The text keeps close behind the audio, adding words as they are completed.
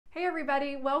Hey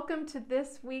everybody, welcome to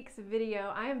this week's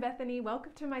video. I am Bethany.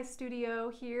 Welcome to my studio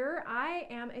here. I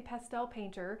am a pastel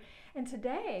painter, and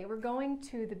today we're going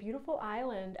to the beautiful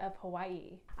island of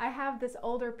Hawaii. I have this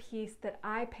older piece that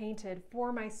I painted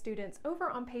for my students over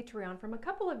on Patreon from a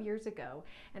couple of years ago,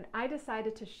 and I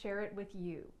decided to share it with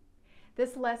you.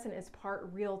 This lesson is part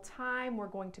real time. We're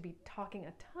going to be talking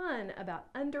a ton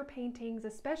about underpaintings,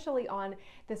 especially on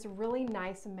this really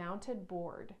nice mounted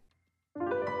board.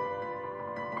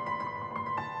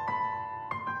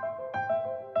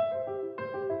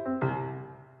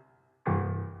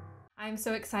 I'm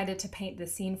so excited to paint the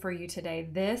scene for you today.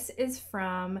 This is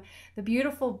from the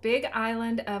beautiful big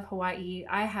island of Hawaii.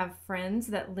 I have friends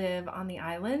that live on the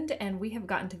island and we have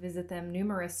gotten to visit them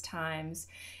numerous times.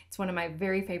 It's one of my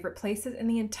very favorite places in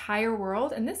the entire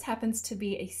world, and this happens to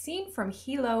be a scene from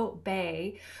Hilo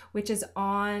Bay, which is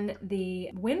on the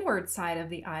windward side of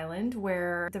the island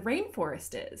where the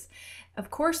rainforest is. Of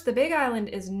course, the Big Island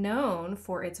is known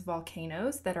for its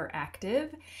volcanoes that are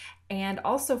active and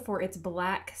also for its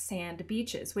black sand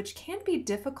beaches, which can be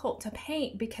difficult to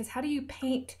paint because how do you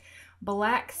paint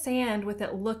black sand with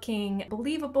it looking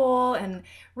believable and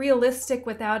realistic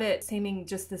without it seeming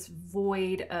just this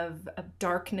void of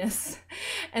darkness?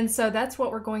 And so that's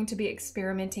what we're going to be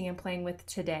experimenting and playing with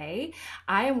today.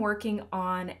 I am working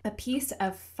on a piece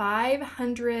of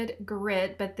 500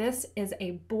 grit, but this is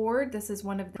a board. This is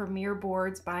one of the premier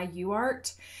boards by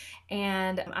UArt.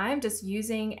 And I'm just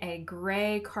using a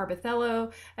gray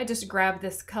Carbothello. I just grabbed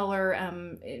this color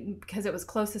because it was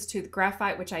closest to the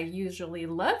graphite, which I usually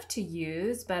love to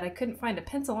use, but I couldn't find a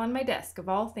pencil on my desk of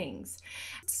all things.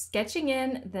 Sketching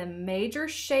in the major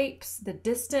shapes, the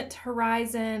distant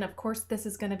horizon. Of course, this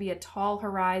is going to be a tall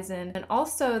horizon, and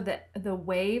also the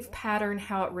wave pattern,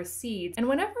 how it recedes. And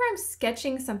whenever I'm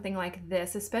sketching something like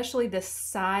this, especially this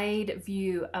side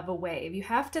view of a wave, you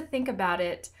have to think about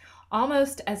it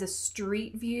almost as a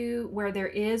street view where there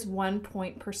is one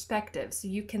point perspective. So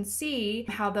you can see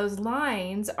how those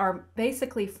lines are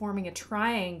basically forming a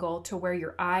triangle to where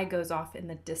your eye goes off in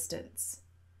the distance.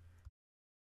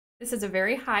 This is a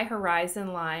very high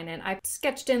horizon line, and I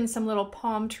sketched in some little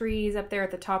palm trees up there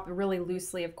at the top really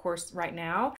loosely, of course, right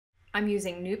now. I'm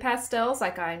using new pastels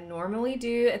like I normally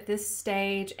do at this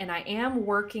stage, and I am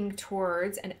working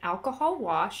towards an alcohol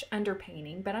wash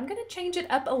underpainting, but I'm going to change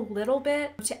it up a little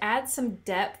bit to add some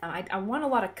depth. I want a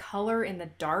lot of color in the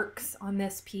darks on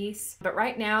this piece, but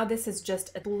right now this is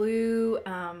just a blue,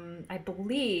 I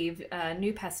believe,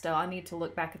 new pastel. I need to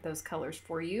look back at those colors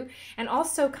for you, and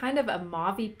also kind of a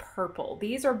mauvey purple.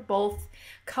 These are both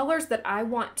colors that I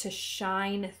want to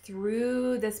shine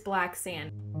through this black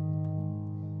sand.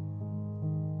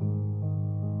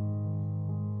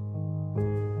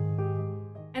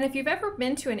 And if you've ever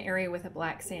been to an area with a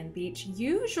black sand beach,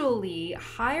 usually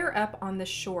higher up on the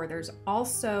shore, there's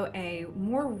also a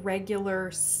more regular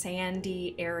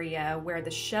sandy area where the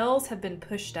shells have been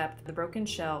pushed up, the broken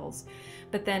shells.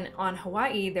 But then on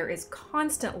Hawaii, there is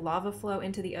constant lava flow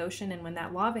into the ocean, and when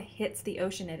that lava hits the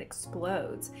ocean, it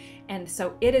explodes. And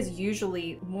so it is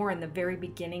usually more in the very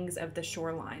beginnings of the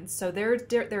shoreline. So there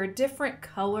are different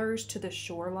colors to the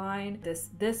shoreline.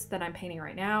 This that I'm painting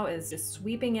right now is just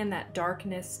sweeping in that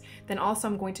darkness. Then also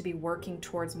I'm going to be working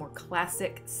towards more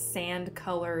classic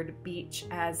sand-colored beach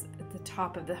as the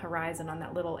top of the horizon on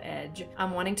that little edge.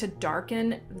 I'm wanting to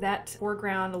darken that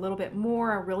foreground a little bit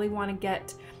more. I really want to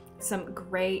get some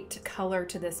great color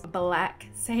to this black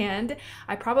sand.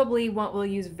 I probably will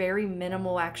use very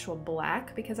minimal actual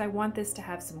black because I want this to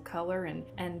have some color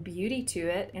and beauty to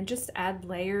it, and just add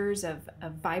layers of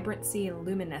vibrancy and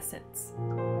luminescence.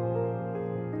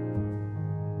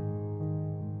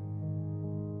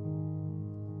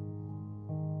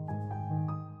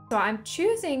 So I'm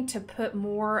choosing to put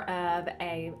more of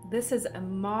this is a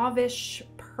mauvish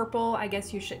purple, I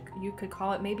guess you could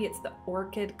call it. Maybe it's the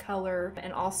orchid color,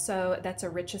 and also that's a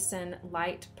Richardson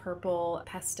light purple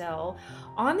pastel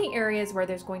on the areas where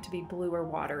there's going to be bluer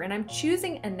water. And I'm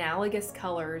choosing analogous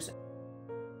colors.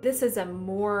 This is a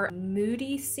more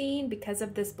moody scene because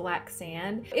of this black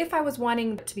sand. If I was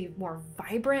wanting to be more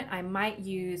vibrant, I might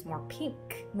use more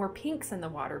pinks in the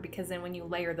water, because then when you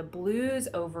layer the blues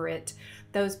over it,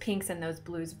 those pinks and those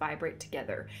blues vibrate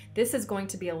together. This is going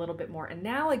to be a little bit more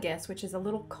analogous, which is a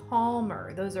little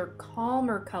calmer. Those are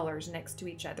calmer colors next to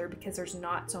each other because there's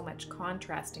not so much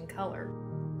contrast in color.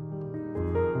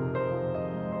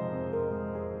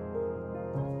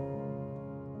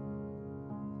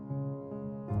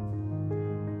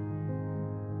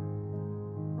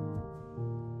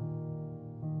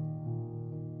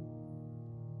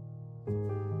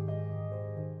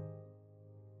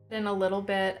 Then a little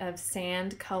bit of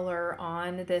sand color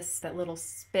on that little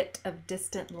spit of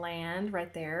distant land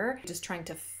right there. Just trying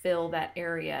to fill that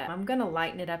area. I'm gonna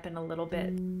lighten it up in a little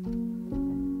bit.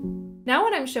 Now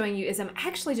what I'm showing you is I'm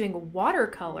actually doing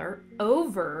watercolor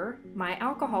over my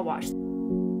alcohol wash.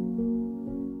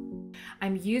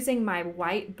 I'm using my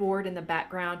whiteboard in the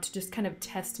background to just kind of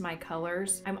test my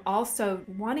colors. I'm also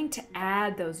wanting to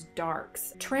add those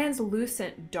darks,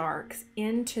 translucent darks,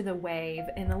 into the wave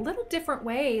in a little different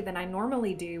way than I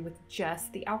normally do with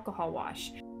just the alcohol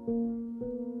wash.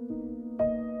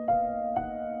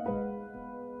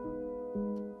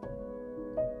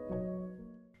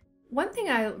 One thing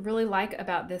I really like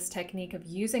about this technique of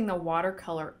using the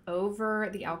watercolor over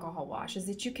the alcohol wash is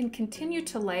that you can continue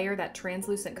to layer that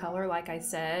translucent color, like I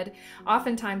said.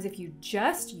 Oftentimes, if you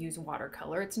just use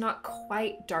watercolor, it's not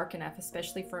quite dark enough,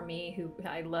 especially for me, who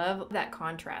I love that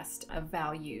contrast of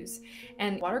values.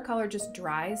 And watercolor just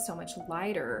dries so much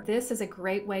lighter. This is a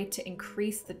great way to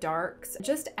increase the darks.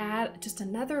 Just add just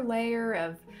another layer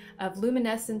of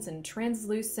luminescence and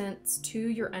translucence to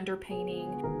your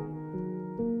underpainting.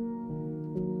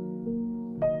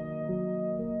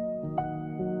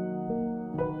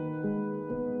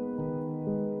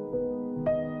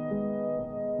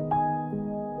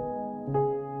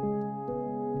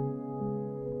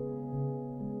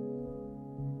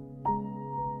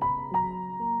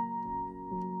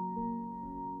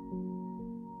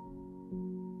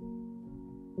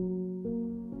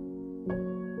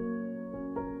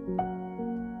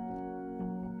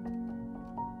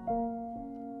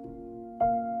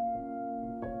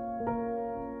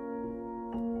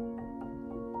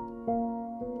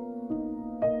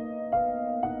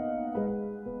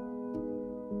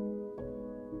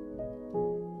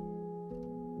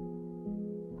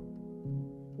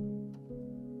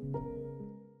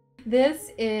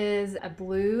 This is a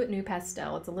blue new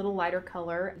pastel. It's a little lighter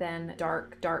color than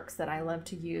darks that I love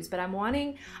to use, but I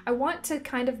want to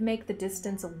kind of make the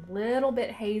distance a little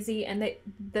bit hazy, and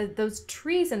those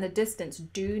trees in the distance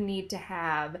do need to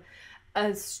have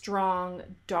a strong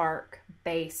dark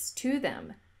base to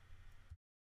them.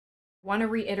 Want to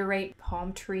reiterate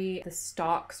palm tree, the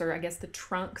stalks, or I guess the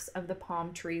trunks of the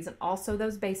palm trees, and also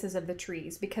those bases of the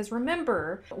trees, because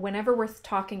remember, whenever we're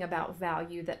talking about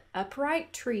value, that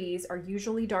upright trees are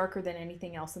usually darker than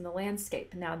anything else in the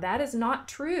landscape. Now that is not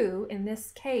true in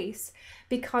this case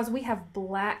because we have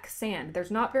black sand.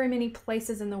 There's not very many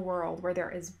places in the world where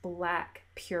there is black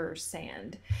pure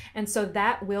sand, and so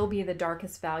that will be the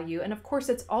darkest value. And of course,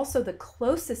 it's also the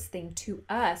closest thing to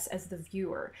us as the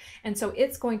viewer, and so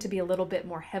it's going to be a little bit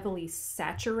more heavily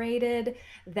saturated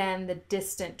than the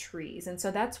distant trees. And so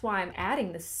that's why I'm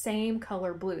adding the same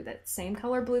color blue, that same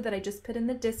color blue that I just put in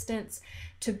the distance,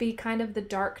 to be kind of the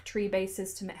dark tree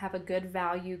bases, to have a good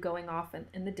value going off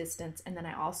in the distance. And then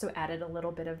I also added a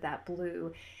little bit of that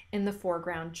blue in the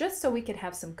foreground, just so we could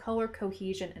have some color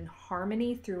cohesion and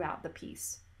harmony throughout the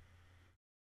piece.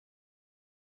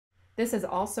 This is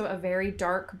also a very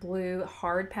dark blue,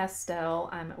 hard pastel.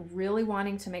 I'm really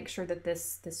wanting to make sure that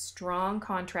this strong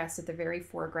contrast at the very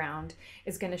foreground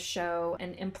is going to show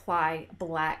and imply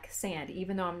black sand,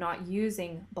 even though I'm not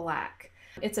using black.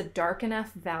 It's a dark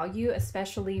enough value,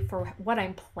 especially for what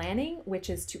I'm planning, which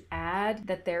is to add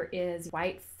that there is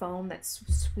white foam that's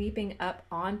sweeping up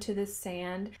onto the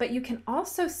sand. But you can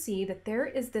also see that there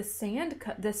is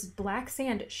this black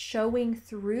sand showing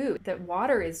through. The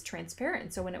water is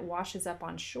transparent, so when it washes up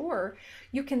on shore,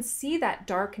 you can see that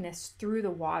darkness through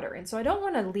the water. And so I don't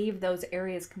want to leave those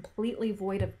areas completely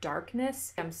void of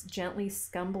darkness. I'm gently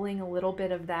scumbling a little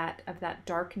bit of that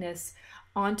darkness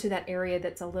onto that area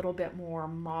that's a little bit more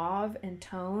mauve in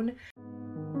tone.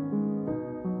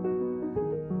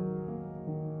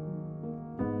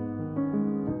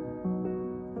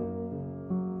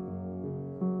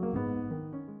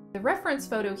 The reference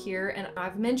photo here, and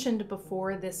I've mentioned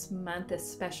before this month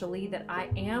especially that I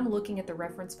am looking at the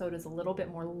reference photos a little bit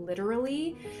more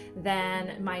literally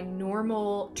than my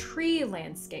normal tree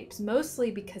landscapes,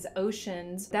 mostly because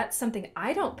oceans, that's something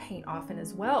I don't paint often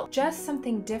as well. Just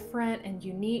something different and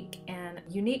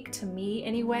unique to me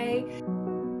anyway.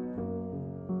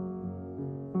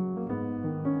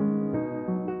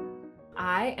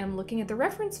 I am looking at the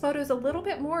reference photos a little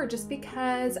bit more just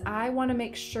because I want to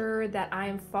make sure that I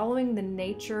am following the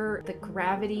nature, the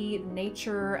gravity,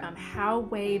 nature, how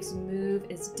waves move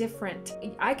is different.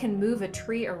 I can move a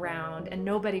tree around and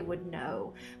nobody would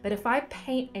know. But if I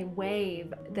paint a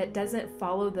wave that doesn't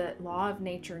follow the law of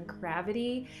nature and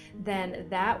gravity, then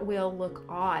that will look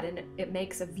odd, and it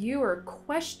makes a viewer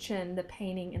question the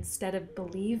painting instead of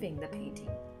believing the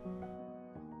painting.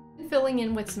 filling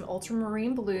in with some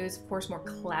ultramarine blues, of course, more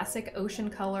classic ocean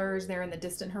colors there in the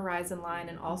distant horizon line,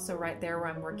 and also right there where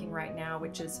I'm working right now,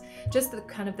 which is just the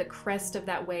kind of the crest of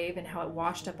that wave and how it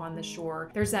washed up on the shore.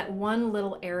 There's that one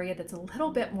little area that's a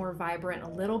little bit more vibrant, a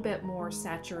little bit more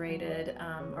saturated,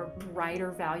 or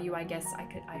brighter value, I guess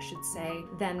I should say,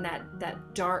 than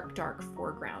that dark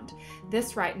foreground.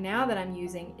 This right now that I'm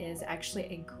using is actually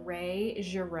a gray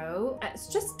Giraud.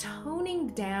 It's just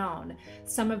toning down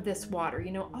some of this water.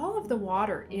 You know, all of the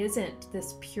water isn't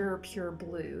this pure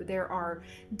blue. There are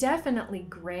definitely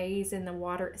grays in the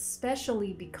water,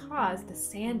 especially because the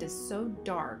sand is so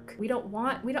dark. I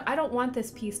don't want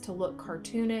this piece to look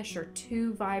cartoonish or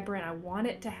too vibrant. I want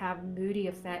it to have moody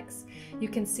effects. You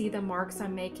can see the marks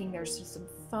I'm making. There's just some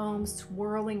foam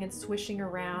swirling and swishing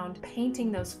around,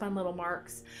 painting those fun little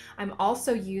marks. I'm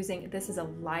also using, this is a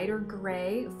lighter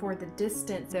gray for the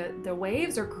distance. The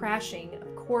waves are crashing,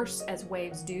 of course, as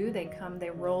waves do. They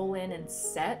roll in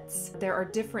sets. There are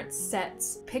different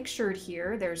sets pictured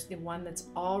here. There's the one that's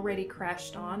already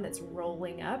crashed on, that's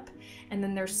rolling up, and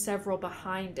then there's several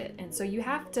behind it. And so you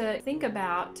have to think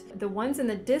about the ones in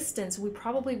the distance.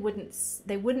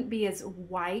 They wouldn't be as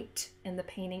white in the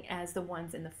painting as the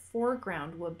ones in the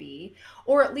foreground would be,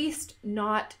 or at least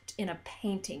not in a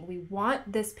painting. We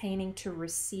want this painting to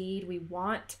recede. We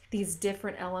want these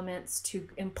different elements to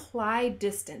imply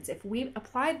distance. If we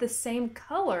applied the same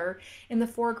color in the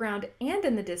foreground and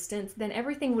in the distance, then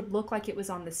everything would look like it was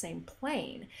on the same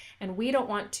plane, and we don't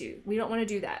want to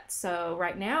do that. So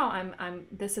right now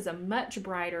this is a much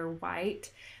brighter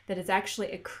white that is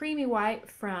actually a creamy white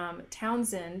from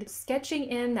Townsend, sketching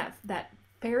in that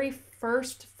very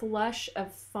first flush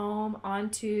of foam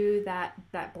onto that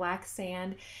black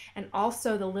sand, and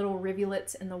also the little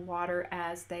rivulets in the water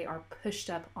as they are pushed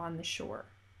up on the shore.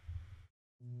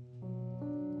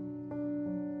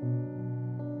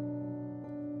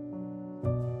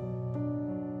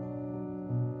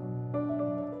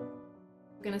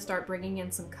 I'm going to start bringing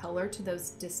in some color to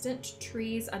those distant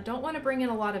trees. I don't want to bring in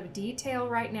a lot of detail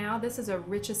right now. This is a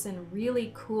Richardson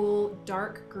really cool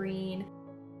dark green.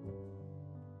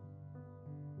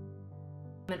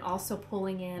 And also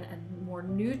pulling in a more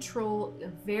neutral,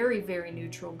 very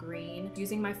neutral green,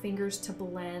 using my fingers to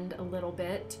blend a little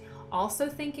bit. Also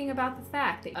thinking about the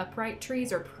fact that upright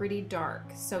trees are pretty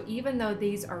dark, so even though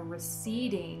these are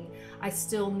receding, I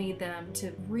still need them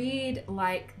to read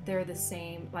like they're the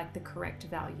same, like the correct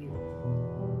value.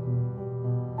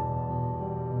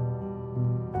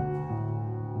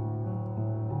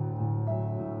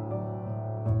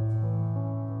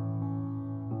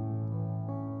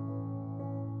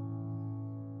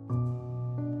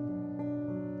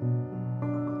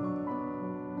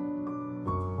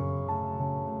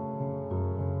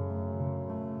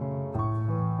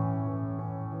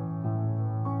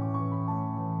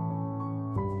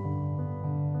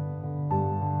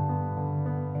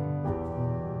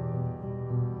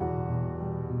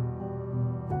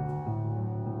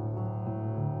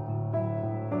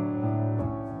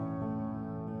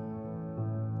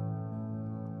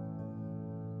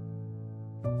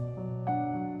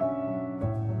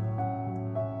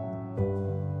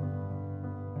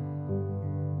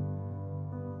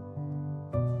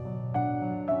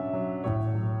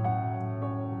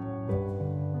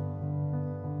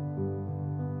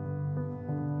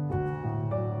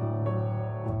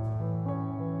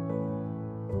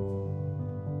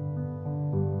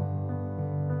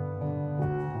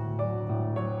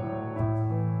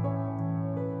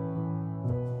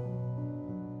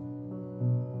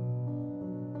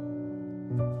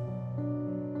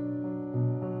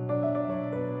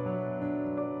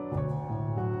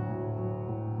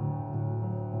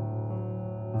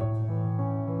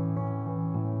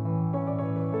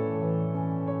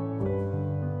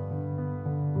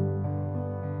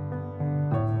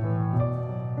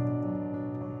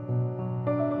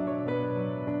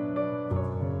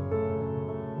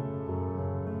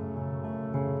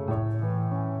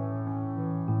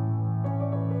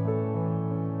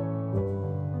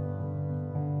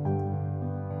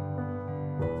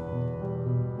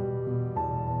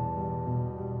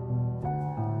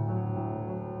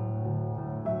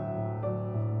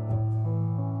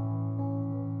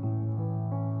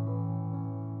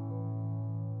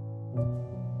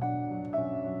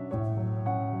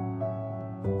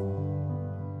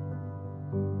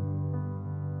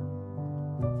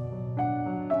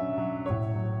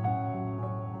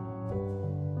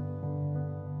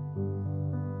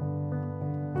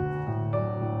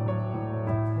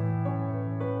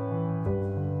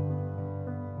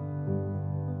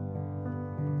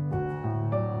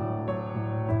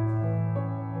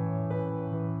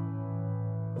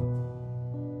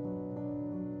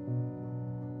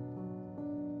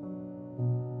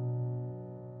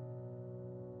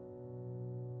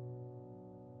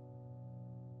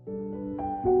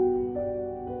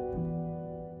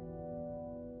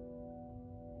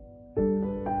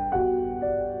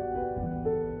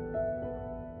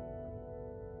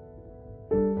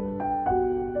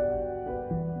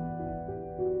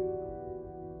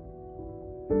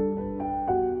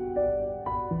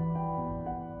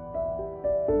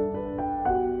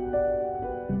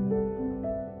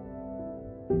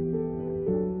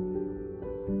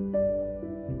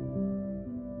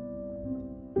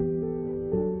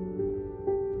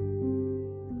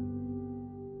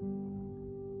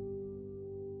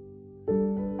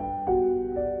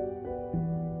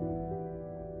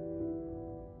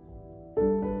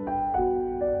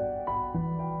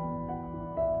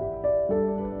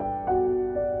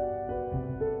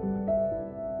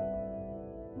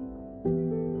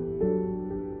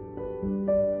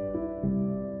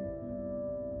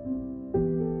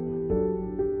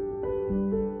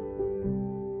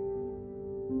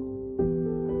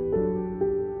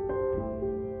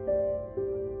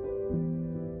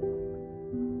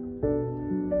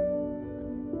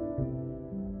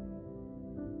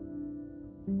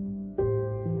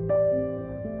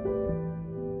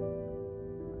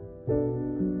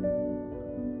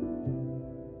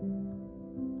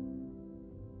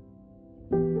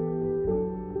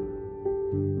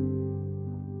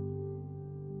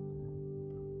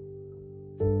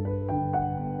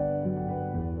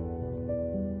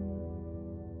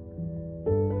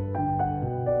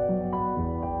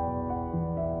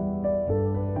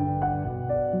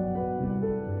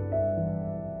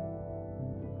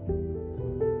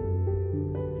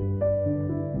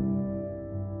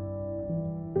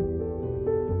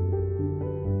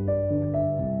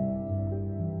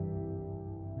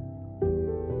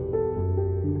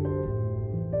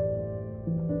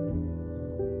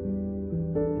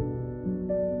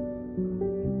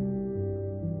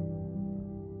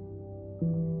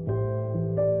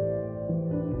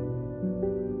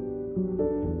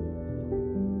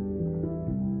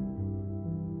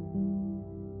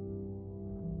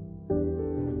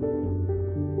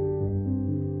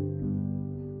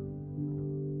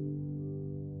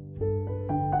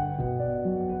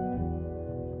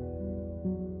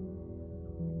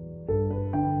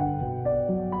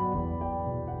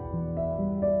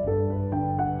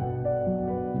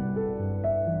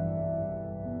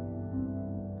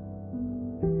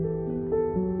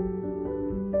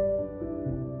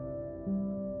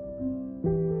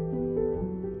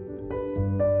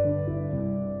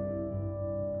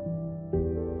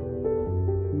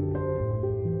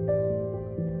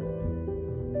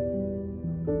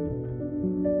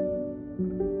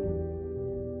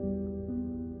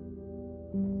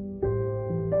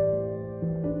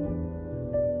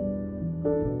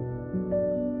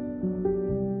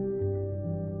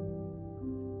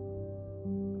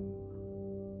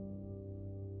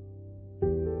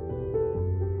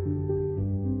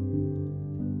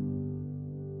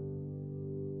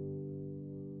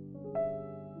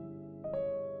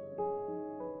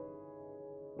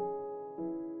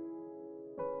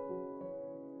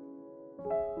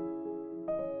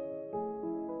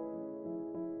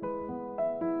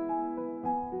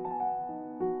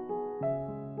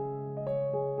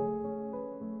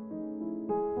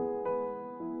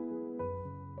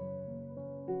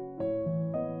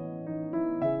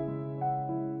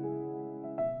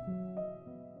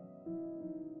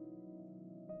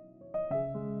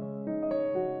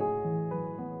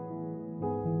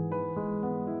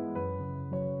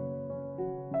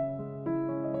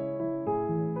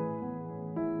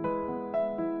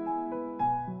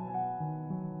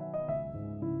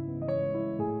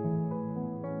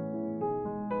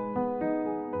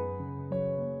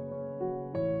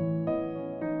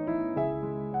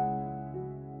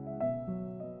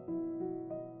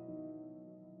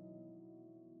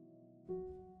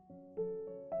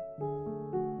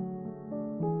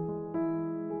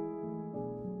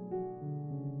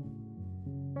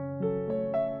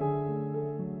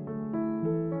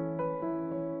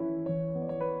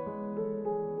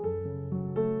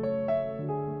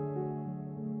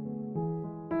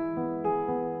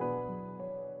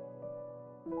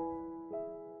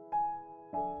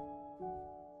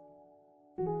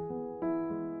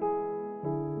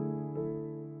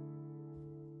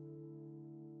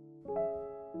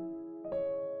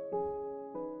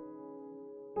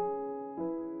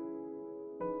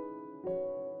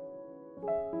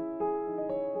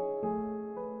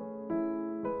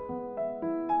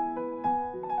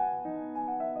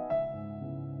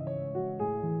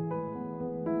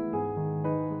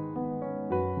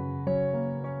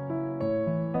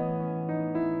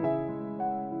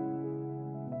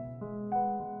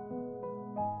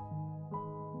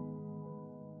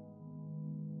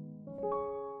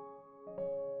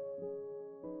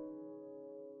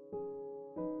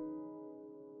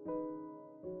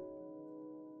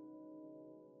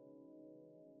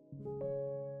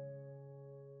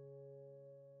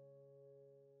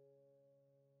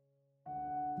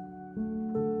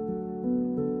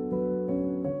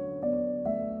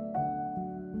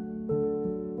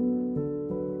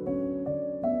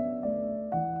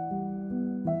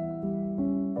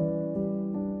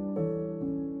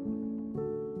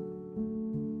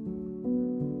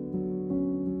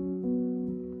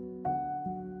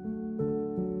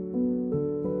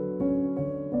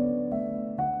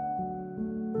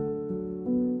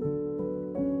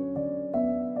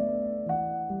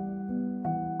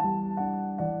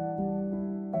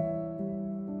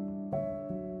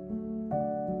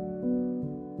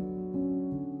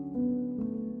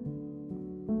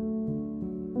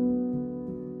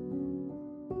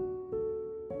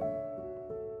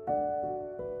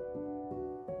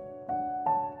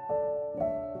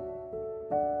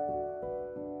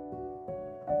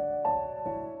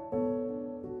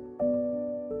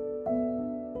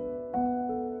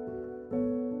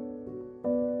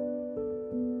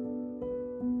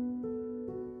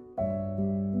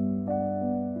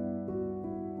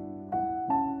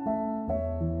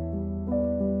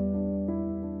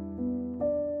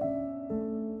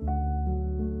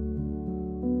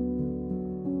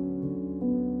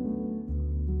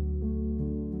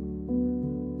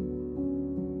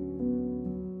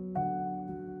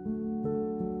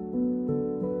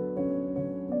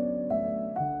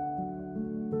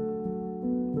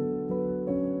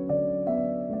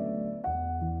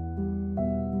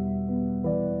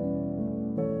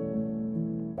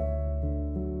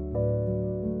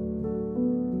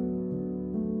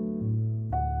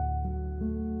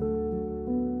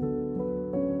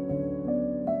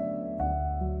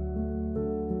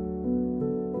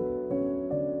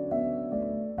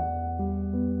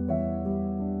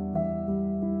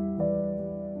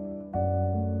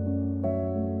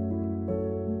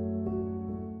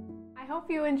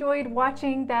 enjoyed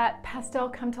watching that pastel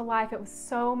come to life. It was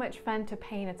so much fun to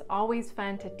paint. It's always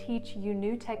fun to teach you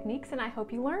new techniques, and I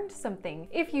hope you learned something.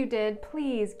 If you did,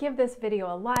 please give this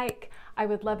video a like. I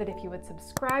would love it if you would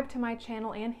subscribe to my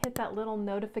channel and hit that little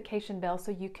notification bell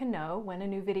so you can know when a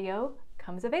new video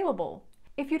comes available.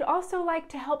 If you'd also like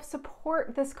to help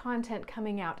support this content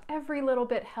coming out, every little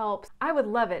bit helps. I would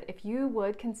love it if you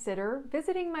would consider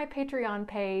visiting my Patreon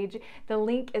page. The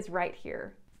link is right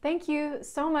here. Thank you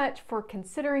so much for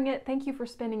considering it. Thank you for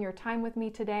spending your time with me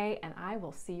today, and I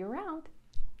will see you around.